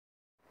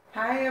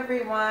Hi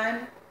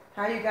everyone,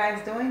 how you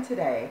guys doing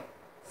today?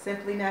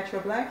 Simply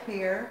Natural Black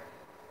here.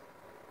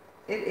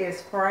 It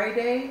is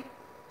Friday,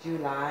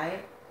 July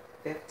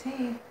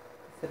 15th.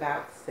 It's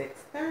about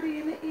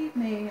 6:30 in the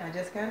evening. I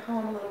just got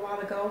home a little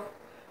while ago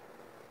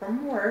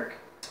from work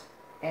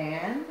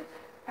and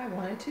I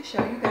wanted to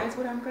show you guys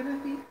what I'm going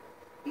to be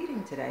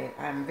eating today.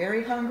 I'm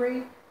very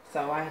hungry,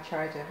 so I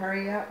tried to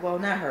hurry up. Well,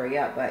 not hurry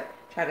up, but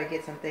try to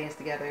get some things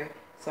together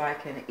so I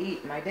can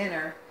eat my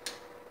dinner.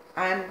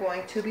 I'm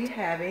going to be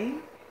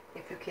having,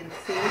 if you can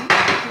see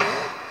right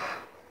here,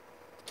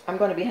 I'm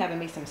going to be having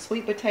me some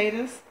sweet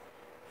potatoes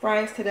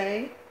fries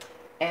today.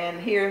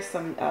 And here's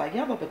some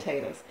yellow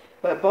potatoes.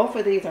 But both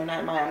of these are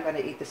not mine. I'm going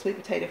to eat the sweet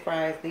potato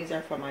fries. These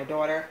are for my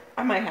daughter.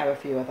 I might have a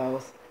few of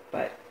those.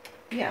 But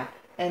yeah.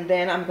 And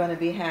then I'm going to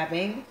be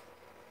having,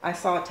 I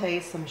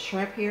sauteed some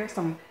shrimp here.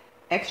 Some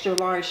extra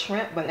large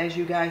shrimp. But as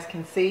you guys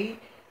can see,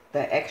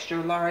 the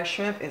extra large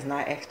shrimp is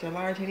not extra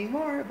large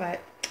anymore. But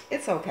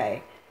it's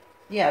okay.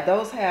 Yeah,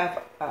 those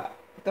have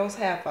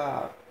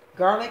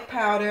garlic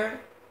powder,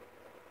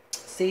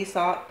 sea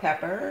salt,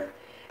 pepper,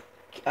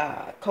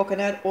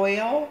 coconut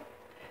oil,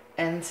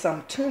 and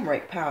some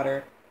turmeric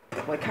powder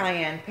with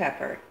cayenne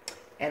pepper.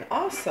 And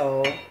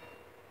also,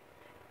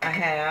 I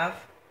have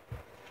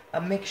a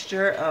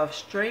mixture of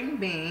string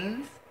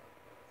beans.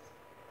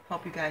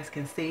 Hope you guys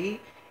can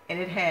see.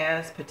 And it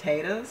has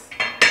potatoes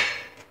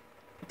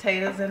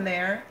in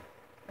there,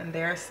 and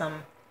there's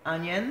some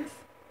onions.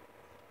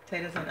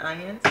 Potatoes and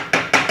onions.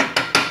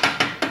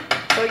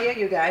 So yeah,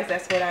 you guys,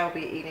 that's what I'll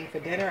be eating for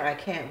dinner. I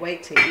can't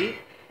wait to eat.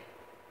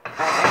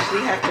 I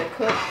actually have to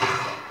cook.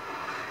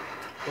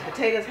 The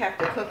potatoes have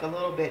to cook a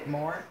little bit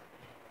more.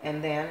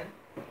 And then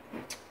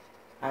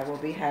I will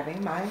be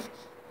having my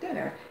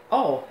dinner.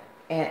 Oh,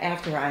 and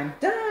after I'm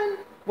done,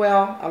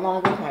 well,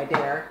 along with my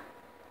dinner,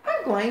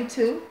 I'm going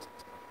to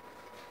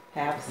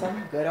have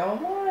some good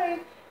old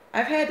wine.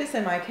 I've had this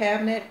in my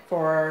cabinet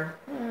for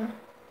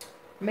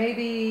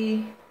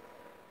maybe,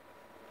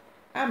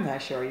 I'm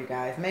not sure, you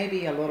guys,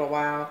 maybe a little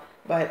while,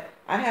 but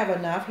I have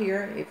enough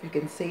here, if you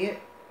can see it.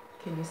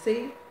 Can you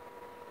see?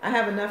 I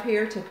have enough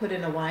here to put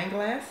in a wine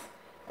glass,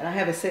 and I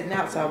have it sitting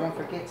out so I won't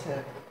forget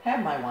to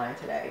have my wine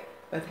today.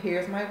 But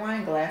here's my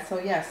wine glass, so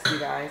yes, you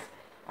guys,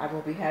 I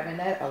will be having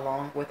that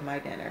along with my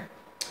dinner.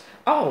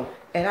 Oh,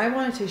 and I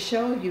wanted to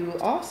show you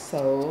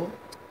also,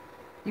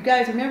 you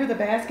guys remember the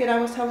basket I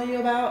was telling you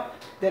about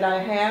that I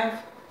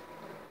have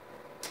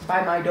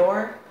by my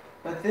door?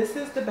 But this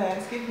is the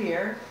basket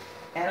here.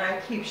 And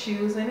I keep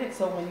shoes in it,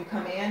 so when you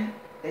come in,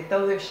 they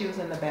throw their shoes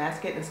in the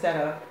basket instead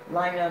of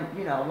lining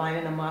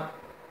them up,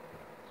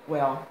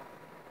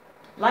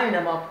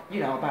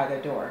 by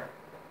the door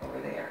over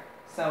there.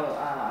 So,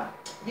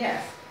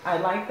 yes, I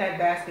like that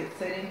basket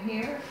sitting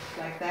here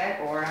like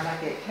that, or I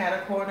like it cat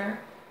a corner.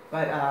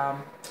 But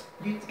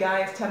you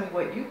guys tell me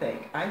what you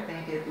think. I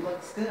think it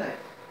looks good.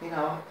 You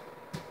know,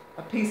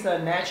 a piece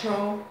of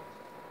natural.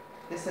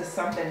 This is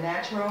something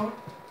natural.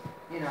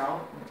 You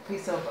know, a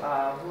piece of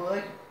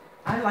wood.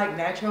 I like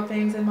natural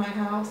things in my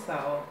house,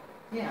 so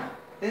yeah,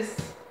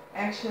 this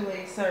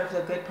actually serves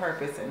a good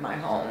purpose in my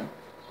home.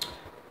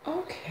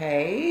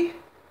 Okay,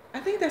 I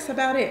think that's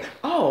about it.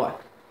 Oh,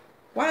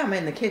 while I'm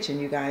in the kitchen,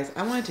 you guys,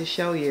 I wanted to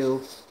show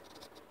you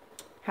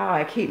how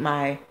I keep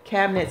my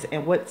cabinets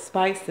and what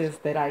spices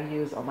that I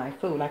use on my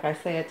food. Like I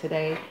said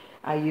today,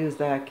 I use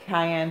the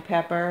cayenne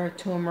pepper,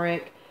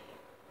 turmeric.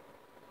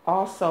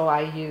 Also,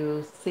 I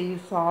use sea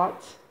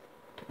salt,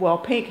 well,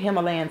 pink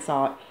Himalayan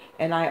salt.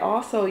 And I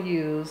also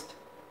used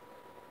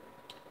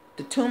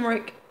the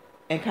turmeric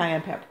and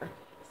cayenne pepper.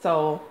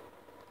 So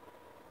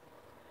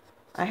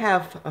I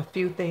have a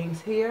few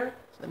things here.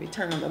 Let me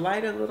turn on the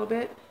light a little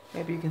bit.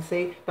 Maybe you can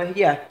see. But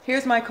yeah,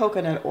 here's my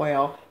coconut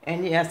oil.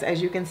 And yes,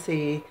 as you can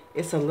see,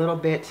 it's a little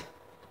bit,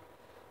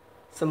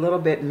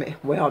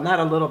 well,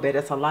 not a little bit,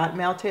 it's a lot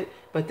melted.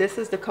 But this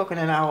is the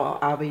coconut oil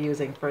I'll be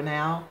using for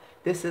now.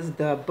 This is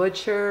the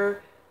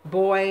Butcher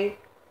Boy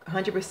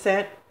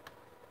 100%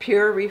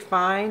 pure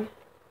refined.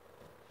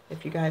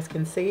 If you guys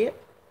can see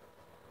it.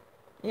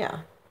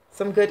 Yeah,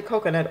 some good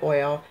coconut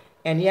oil.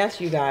 And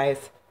yes, you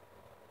guys,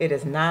 it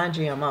is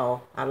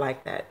non-GMO. I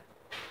like that.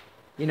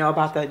 You know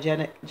about the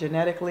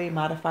genetically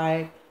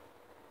modified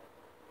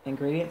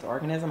ingredients,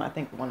 organism, I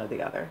think one or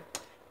the other.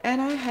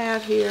 And I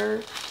have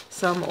here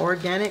some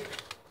organic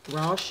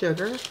raw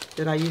sugar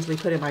that I usually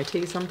put in my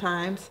tea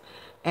sometimes.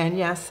 And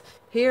yes,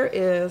 here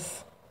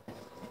is,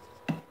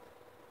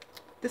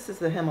 this is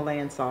the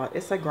Himalayan salt.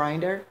 It's a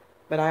grinder,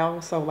 but I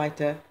also like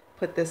to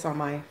put this on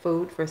my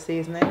food for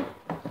seasoning.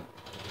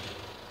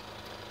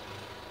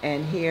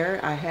 And here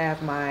I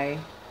have my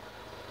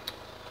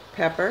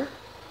pepper,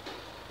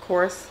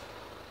 coarse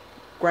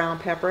ground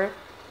pepper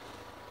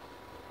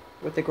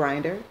with the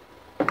grinder.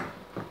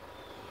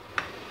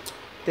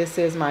 This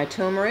is my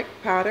turmeric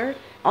powder.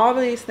 All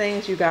of these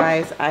things, you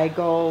guys, I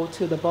go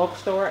to the bulk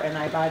store and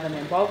I buy them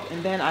in bulk,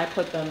 and then I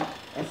put them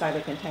inside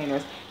the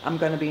containers. I'm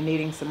going to be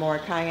needing some more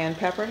cayenne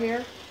pepper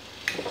here.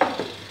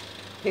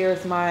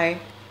 Here's my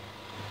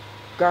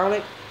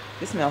garlic.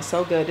 This smells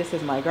so good. This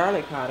is my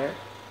garlic powder.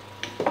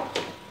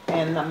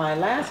 then my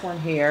last one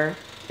here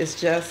is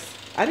just,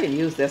 I didn't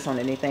use this on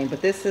anything,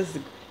 but this is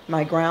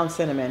my ground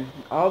cinnamon.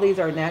 All these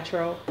are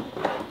natural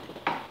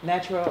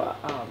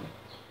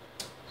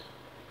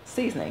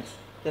seasonings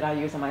that I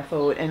use on my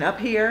food. And up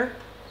here,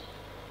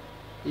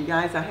 you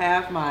guys, I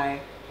have my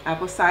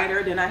apple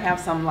cider. Then I have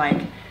some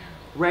like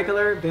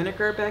regular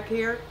vinegar back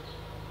here.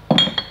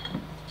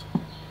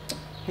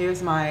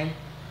 Here's my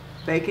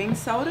baking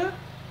soda.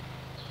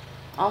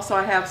 Also,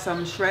 I have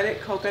some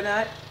shredded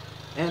coconut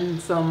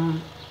and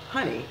some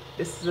honey.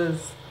 This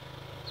is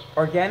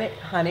organic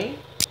honey.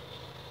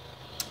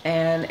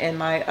 And in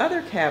my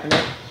other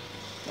cabinet,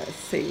 let's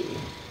see.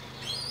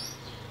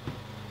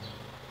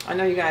 I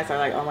know you guys are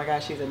like, oh my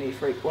gosh, she's a neat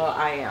freak. Well,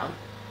 I am.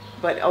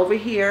 But over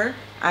here,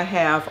 I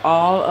have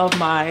all of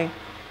my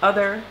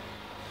other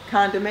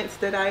condiments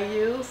that I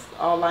use,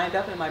 all lined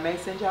up in my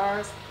mason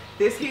jars.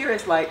 This here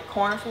is like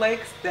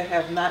cornflakes that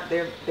have not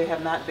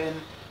been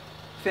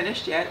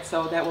finished yet,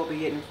 so that will be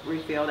getting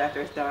refilled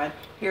after it's done.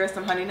 Here are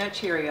some Honey Nut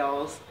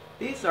Cheerios.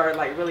 These are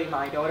like really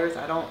my daughter's.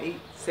 I don't eat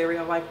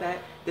cereal like that.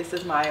 This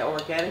is my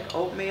organic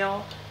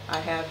oatmeal. I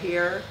have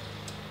here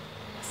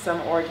some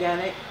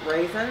organic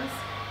raisins.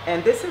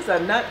 And this is a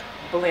nut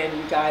blend,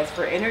 you guys,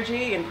 for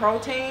energy and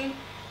protein.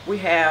 We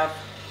have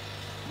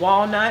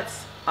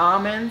walnuts,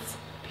 almonds,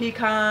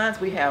 pecans.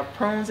 We have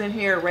prunes in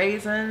here,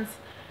 raisins.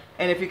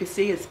 And if you can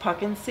see, it's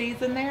pumpkin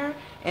seeds in there.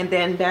 And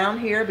then down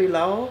here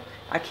below,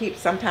 I keep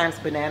sometimes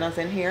bananas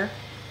in here.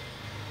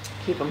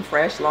 Keep them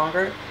fresh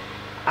longer.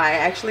 I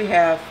actually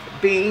have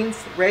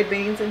beans, red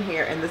beans in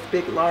here, and this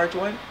big large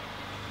one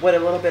with a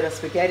little bit of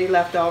spaghetti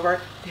left over.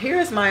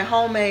 Here's my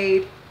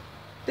homemade,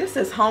 this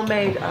is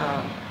homemade,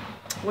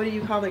 what do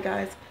you call it,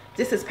 guys?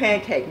 This is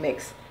pancake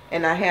mix.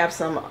 And I have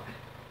some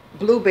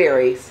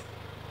blueberries,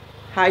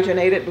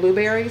 hydrogenated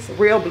blueberries,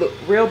 real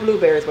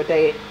blueberries, but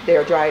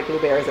they're dried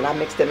blueberries, and I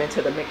mixed them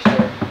into the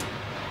mixture.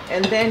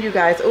 And then you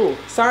guys, ooh,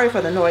 sorry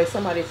for the noise,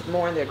 somebody's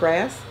mowing their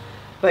grass.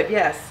 But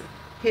yes,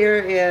 here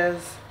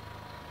is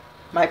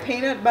my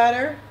peanut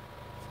butter,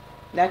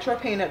 natural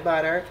peanut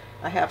butter.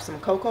 I have some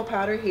cocoa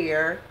powder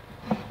here.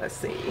 Let's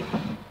see.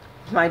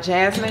 My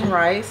jasmine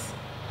rice,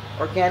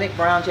 organic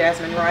brown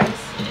jasmine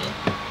rice.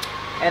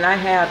 And I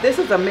have, this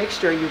is a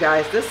mixture, you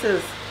guys. This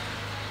is,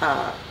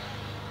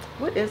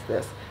 what is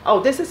this? Oh,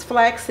 this is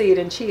flaxseed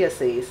and chia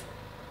seeds.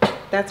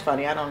 That's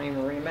funny, I don't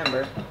even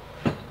remember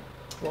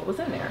what was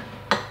in there.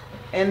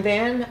 And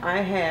then I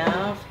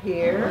have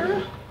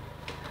here,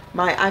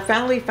 I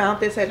finally found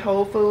this at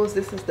Whole Foods.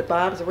 This is the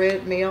Bob's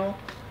Red Mill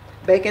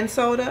baking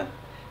soda.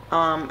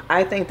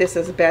 I think this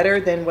is better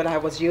than what I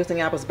was using.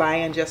 I was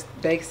buying just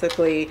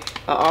basically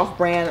an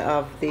off-brand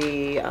of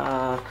the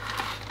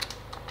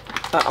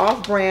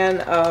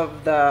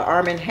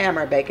Arm &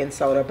 Hammer baking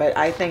soda, but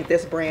I think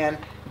this brand,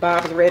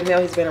 Bob's Red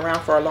Mill, he's been around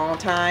for a long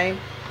time,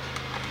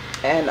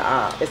 and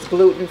it's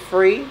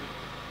gluten-free,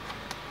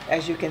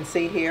 as you can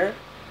see here.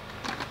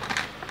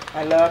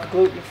 I love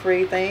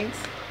gluten-free things.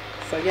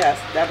 So yes,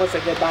 that was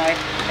a good buy.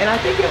 And I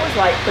think it was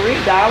like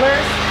 $3.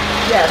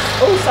 Yes.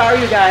 Oh, sorry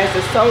you guys,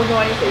 it's so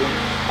noisy.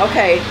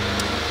 Okay,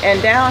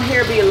 and down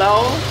here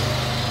below,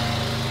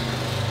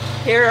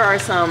 here are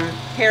some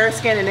hair,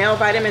 skin, and nail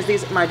vitamins.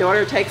 These, my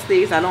daughter takes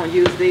these. I don't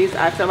use these.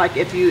 I feel like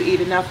if you eat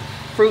enough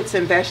fruits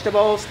and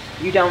vegetables,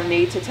 you don't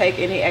need to take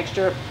any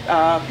extra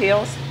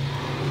pills.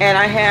 And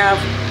I have,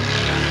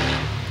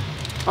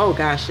 oh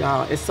gosh,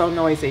 y'all, it's so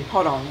noisy.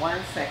 Hold on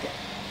one second.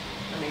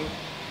 Let me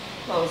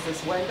close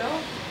this window.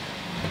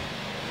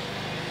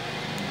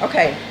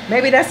 Okay,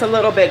 maybe that's a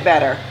little bit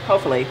better,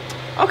 hopefully.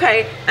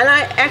 Okay, and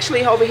I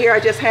actually over here, I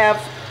just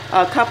have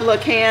a couple of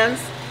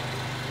cans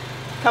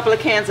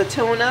of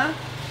tuna,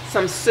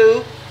 some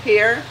soup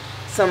here,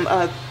 some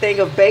thing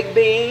of baked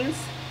beans.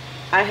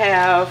 I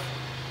have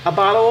a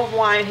bottle of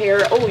wine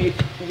here. Oh, you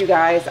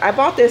guys, I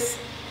bought this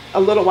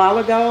a little while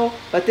ago,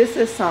 but this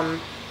is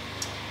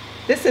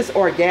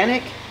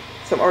organic,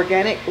 some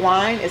organic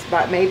wine. It's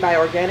made by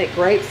organic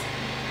grapes,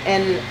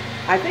 and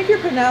I think you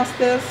pronounce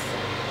this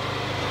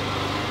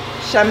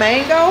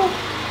Chamango,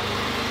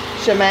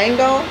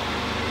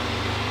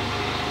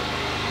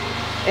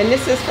 and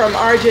this is from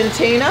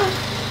Argentina.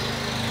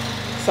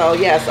 So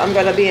yes, I'm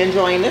going to be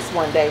enjoying this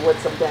one day with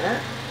some dinner.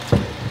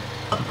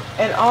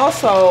 And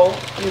also,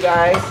 you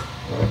guys,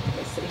 let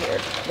me see here.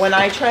 When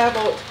I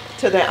traveled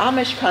to the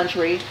Amish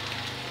country,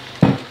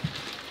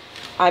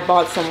 I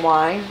bought some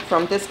wine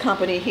from this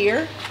company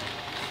here.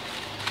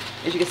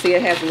 As you can see,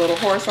 it has a little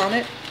horse on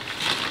it.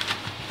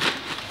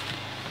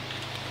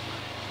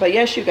 But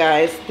yes, you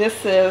guys,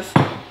 this is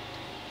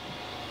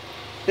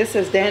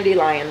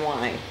dandelion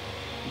wine.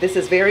 This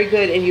is very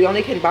good, and you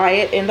only can buy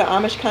it in the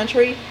Amish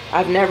country.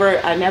 I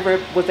never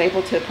was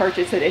able to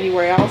purchase it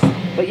anywhere else.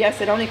 But yes,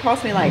 it only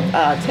cost me like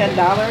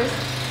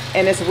 $10,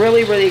 and it's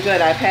really, really good.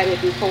 I've had it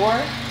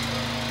before.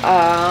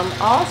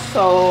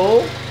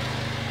 Also,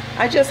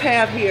 I just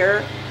have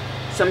here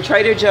some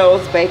Trader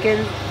Joe's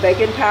baking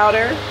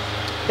powder.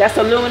 That's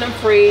aluminum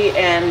free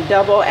and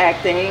double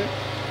acting.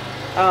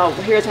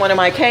 Here's one of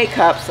my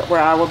K-cups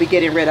where I will be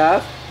getting rid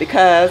of,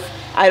 because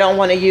I don't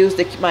want to use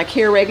my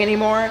Keurig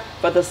anymore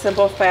for the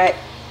simple fact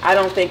I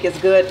don't think it's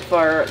good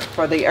for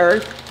the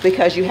earth,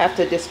 because you have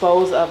to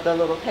dispose of the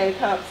little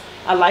K-cups.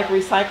 I like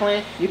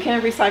recycling. You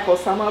can recycle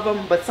some of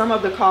them, but some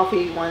of the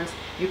coffee ones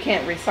you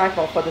can't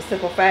recycle for the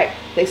simple fact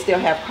they still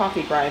have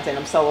coffee grinds in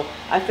them. So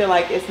I feel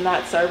like it's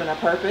not serving a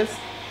purpose.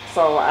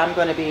 So I'm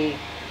going to be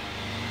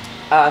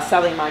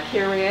selling my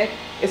Keurig.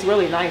 It's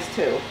really nice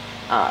too.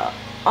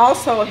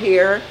 Also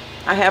here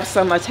I have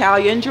some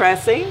Italian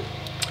dressing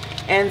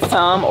and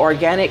some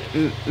organic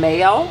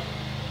mayo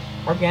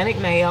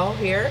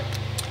here,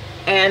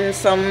 and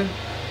some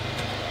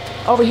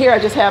over here I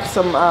just have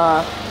some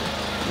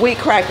wheat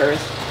crackers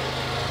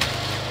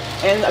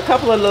and a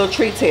couple of little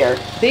treats here.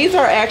 These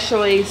are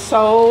actually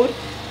sold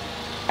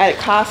at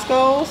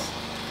Costco's.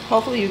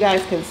 Hopefully you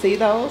guys can see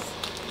those.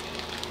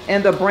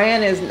 And the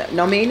brand is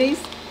Nominis.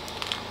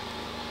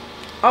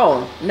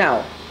 Oh,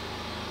 no.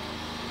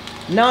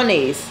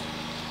 Nonies.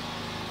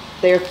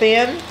 They're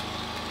thin,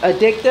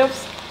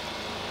 addictives,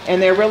 and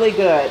they're really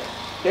good.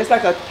 There's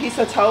like a piece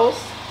of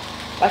toast,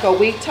 like a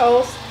wheat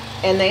toast,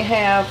 and they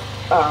have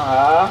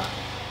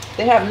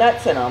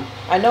nuts in them.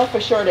 I know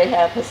for sure they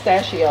have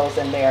pistachios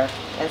in there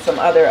and some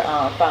other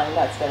fine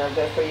nuts that are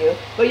good for you.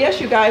 But yes,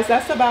 you guys,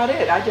 that's about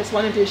it. I just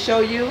wanted to show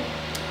you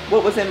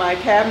what was in my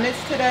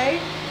cabinets today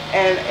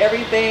and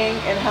everything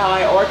and how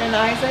I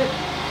organize it.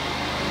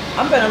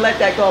 I'm going to let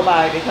that go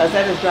by because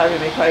that is driving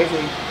me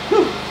crazy.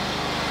 Whew.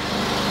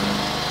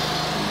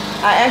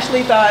 I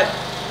actually thought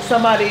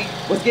somebody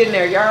was getting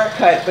their yard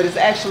cut, but it's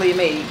actually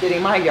me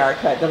getting my yard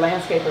cut. The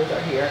landscapers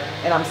are here,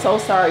 and I'm so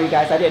sorry, you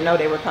guys. I didn't know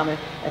they were coming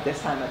at this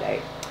time of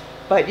day.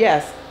 But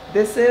yes,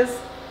 this is,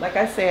 like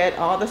I said,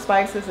 all the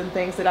spices and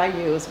things that I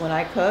use when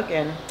I cook,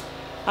 and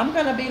I'm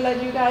gonna be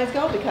letting you guys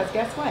go because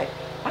guess what?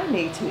 I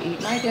need to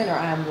eat my dinner.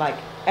 I'm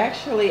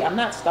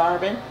not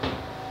starving,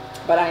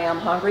 but I am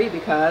hungry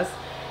because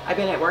I've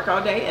been at work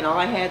all day, and all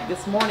I had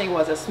this morning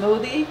was a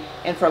smoothie,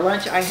 and for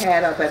lunch I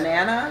had a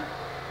banana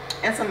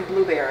and some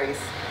blueberries,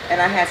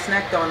 and I had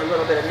snacked on a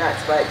little bit of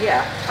nuts. But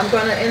yeah, I'm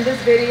gonna end this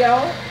video,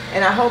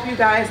 and I hope you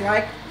guys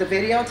like the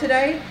video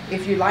today.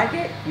 If you like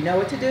it, you know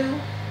what to do.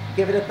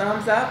 Give it a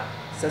thumbs up,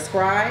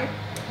 subscribe,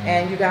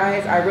 and you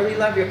guys, I really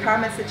love your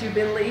comments that you've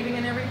been leaving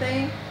and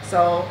everything.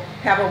 So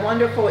have a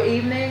wonderful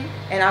evening,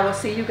 and I will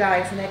see you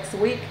guys next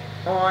week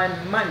on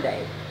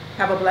Monday.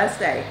 Have a blessed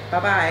day.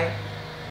 Bye-bye.